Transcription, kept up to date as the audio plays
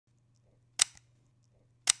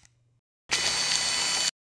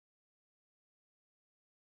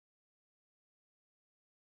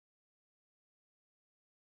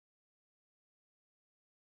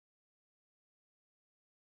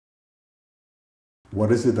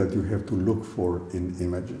what is it that you have to look for in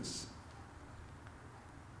images?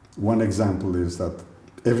 One example is that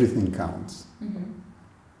everything counts.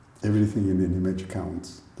 Everything in an image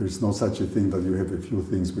counts. There's no such a thing that you have a few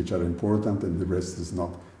things which are important and the rest is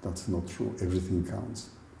not. That's not true. Everything counts.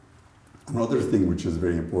 Another thing which is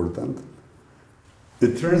very important,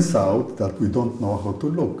 it turns out that we don't know how to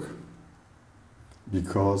look,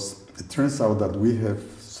 because it turns out that we have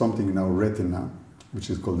something in our retina which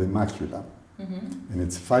is called the macula, and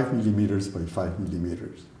it's 5 millimeters by 5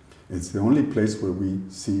 millimeters. It's the only place where we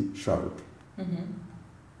see sharp.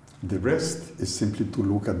 The rest is simply to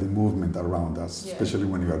look at the movement around us, especially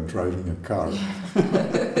when you are driving a car.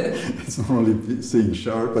 It's not only seeing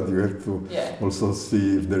sharp, but you have to also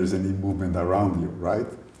see if there is any movement around you, right?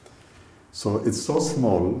 So it's so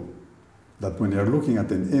small that when you're looking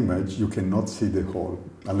at an image, you cannot see the whole,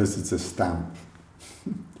 unless it's a stamp.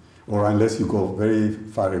 Or unless you go very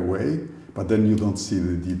far away, but then you don't see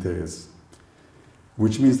the details.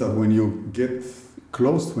 Which means that when you get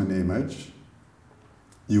close to an image,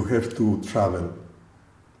 you have to travel.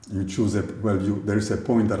 You choose there's a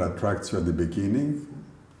point that attracts you at the beginning.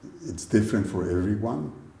 It's different for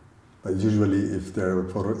everyone. But usually if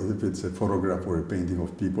it's a photograph or a painting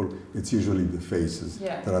of people, it's usually the faces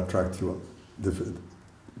that attract you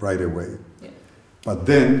right away. But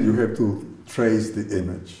then you have to trace the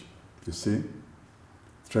image, you see?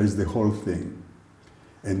 Trace the whole thing.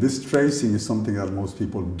 And this tracing is something that most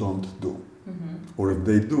people don't do. Or if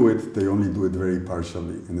they do it, they only do it very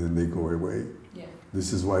partially and then they go away.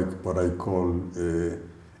 This is what I call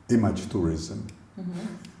image tourism.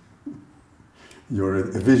 You're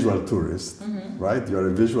a visual tourist, right? You're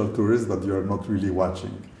a visual tourist, but you're not really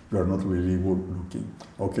watching. You're not really looking.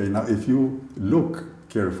 Okay, now if you look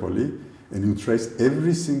carefully and you trace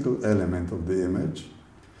every single element of the image,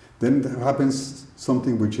 then there happens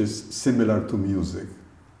something which is similar to music.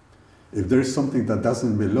 If there's something that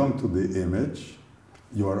doesn't belong to the image,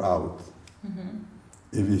 you are out.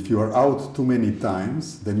 If you are out too many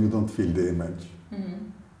times, then you don't feel the image.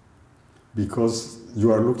 Because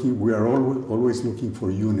we are always looking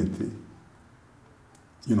for unity.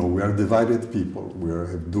 You know, we are divided people. We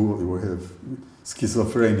have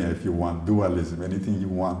schizophrenia, if you want, dualism, anything you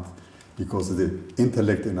want, because the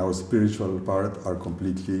intellect and our spiritual part are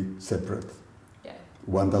completely separate.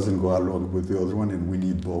 One doesn't go along with the other one, and we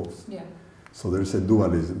need both. So there's a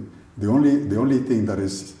dualism. The only thing that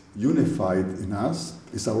is unified in us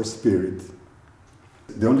is our spirit.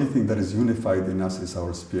 The only thing that is unified in us is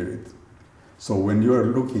our spirit. So when you are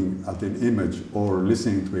looking at an image or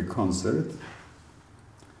listening to a concert,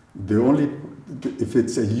 if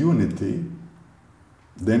it's a unity,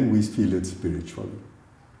 then we feel it spiritually.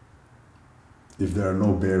 If there are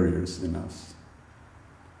no barriers in us,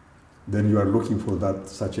 then you are looking for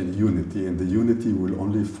such a unity, and the unity will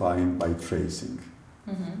only find by tracing.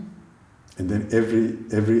 And then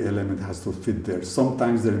every element has to fit there.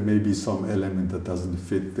 Sometimes there may be some element that doesn't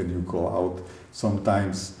fit, then you go out.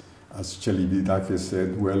 Sometimes, as Celi Bidake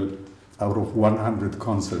said, well, out of 100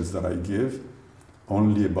 concerts that I give,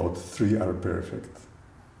 only about 3 are perfect.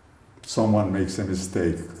 Someone makes a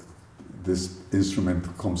mistake. This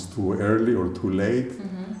instrument comes too early or too late,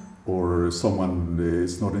 or someone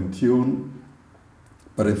is not in tune.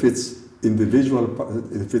 But if it's individual,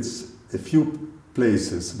 if it's a few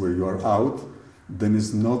places where you are out, then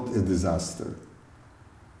it's not a disaster.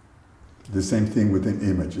 The same thing with an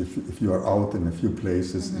image. If you are out in a few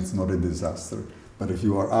places, it's not a disaster. But if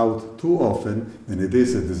you are out too often, then it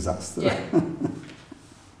is a disaster.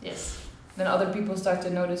 Yes. Then other people start to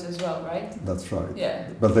notice as well, right? That's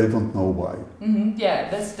right. But they don't know why. Yeah,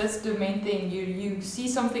 that's the main thing. You see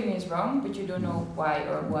something is wrong, but you don't know why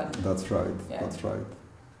or what. That's right. That's right.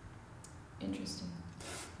 Interesting.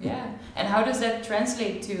 Yeah. And how does that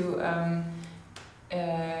translate to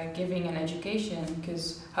giving an education?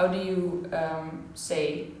 Because how do you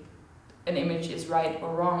say an image is right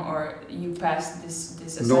or wrong, or you pass this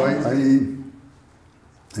assignment? No,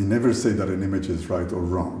 I never say that an image is right or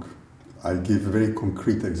wrong. I give a very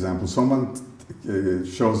concrete example. Someone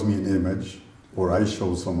shows me an image, or I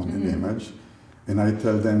show someone an image, and I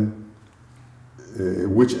tell them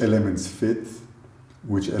which elements fit,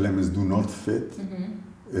 which elements do not fit,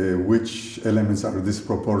 which elements are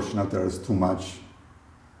disproportionate, there is too much,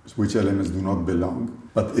 which elements do not belong.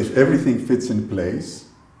 But if everything fits in place,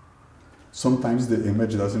 sometimes the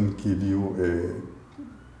image doesn't give you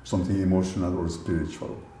something emotional or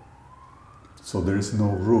spiritual. So there is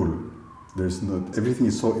no rule. Everything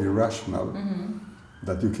is so irrational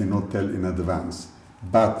that you cannot tell in advance.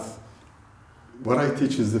 But what I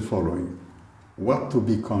teach is the following: what to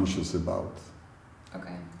be conscious about.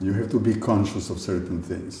 Okay. You have to be conscious of certain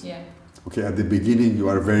things. Yeah. Okay, at the beginning you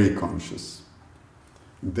are very conscious.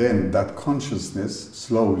 Then that consciousness,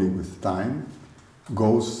 slowly with time,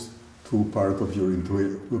 goes to part of your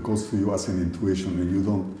intuition, goes to you as an intuition,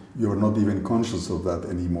 and you're not even conscious of that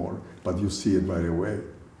anymore, but you see it right away.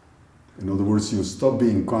 In other words, you stop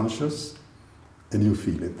being conscious and you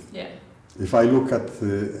feel it. Yeah. If I look at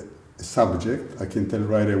a subject, I can tell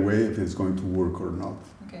right away if it's going to work or not.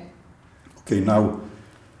 Okay. Okay, now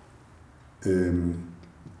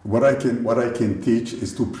what I can teach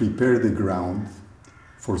is to prepare the ground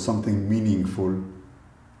for something meaningful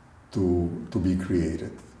to be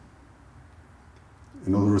created.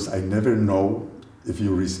 In other words, I never know if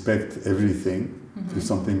you respect everything, if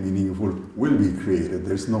something meaningful will be created.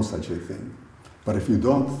 There's no such a thing. But if you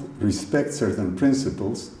don't respect certain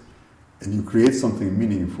principles and you create something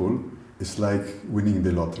meaningful, it's like winning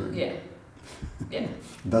the lottery. Yeah. Yeah.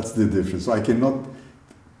 That's the difference. So I cannot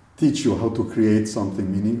teach you how to create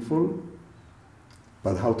something meaningful,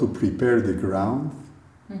 but how to prepare the ground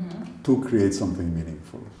to create something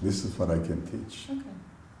meaningful. This is what I can teach. Okay.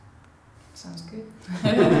 Sounds good.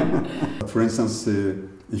 For instance,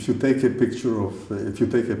 if you take a picture of, if you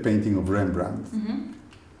take a painting of Rembrandt,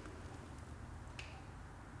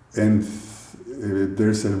 and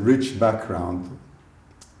there's a rich background,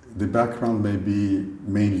 the background may be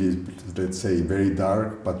mainly, let's say, very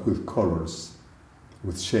dark, but with colors,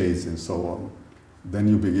 with shades and so on. Then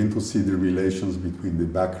you begin to see the relations between the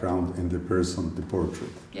background and the person, the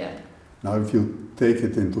portrait. Yeah. Now, if you take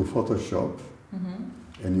it into Photoshop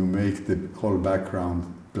and you make the whole background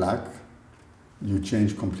black, you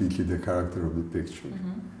change completely the character of the picture.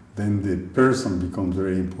 Then the person becomes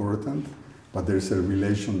very important, but there's a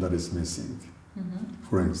relation that is missing,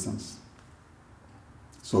 for instance.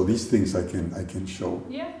 So these things I can show.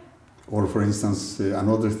 Yeah. Or for instance,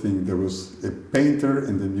 another thing, there was a painter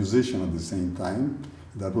and a musician at the same time.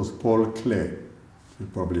 That was Paul Klee. You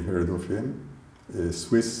probably heard of him, a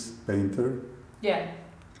Swiss painter. Yeah.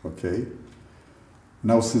 Okay.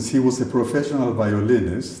 Now, since he was a professional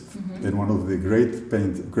violinist and one of the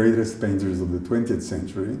greatest painters of the 20th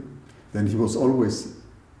century, then he was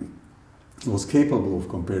capable of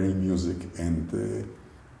comparing music and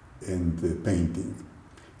painting.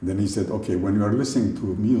 Then he said, okay, when you are listening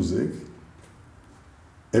to music,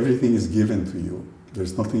 everything is given to you.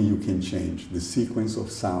 There's nothing you can change. The sequence of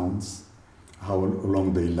sounds, how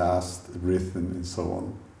long they last, rhythm, and so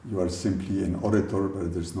on. You are simply an auditor,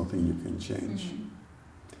 but there's nothing you can change.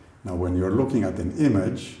 Now, when you're looking at an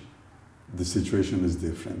image, the situation is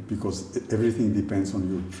different because everything depends on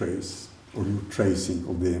your trace or your tracing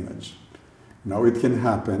of the image. Now, it can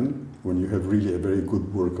happen when you have really a very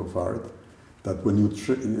good work of art that when you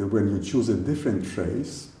choose a different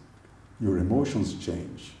trace, your emotions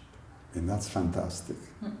change, and that's fantastic.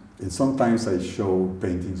 And sometimes I show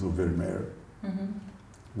paintings of Vermeer,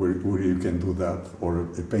 where you can do that, or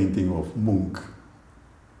a painting of Munch,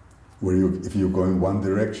 where if you go in one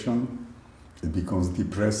direction, it becomes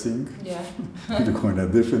depressing. Yeah. If you go in a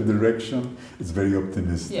different direction, it's very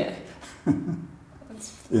optimistic. Yeah.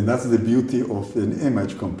 And that's the beauty of an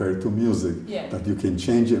image compared to music, that you can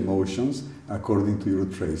change emotions according to your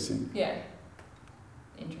tracing. Yeah.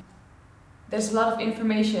 Interesting. There's a lot of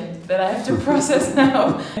information that I have to process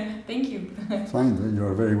now. Thank you. Fine, you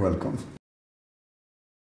are very welcome.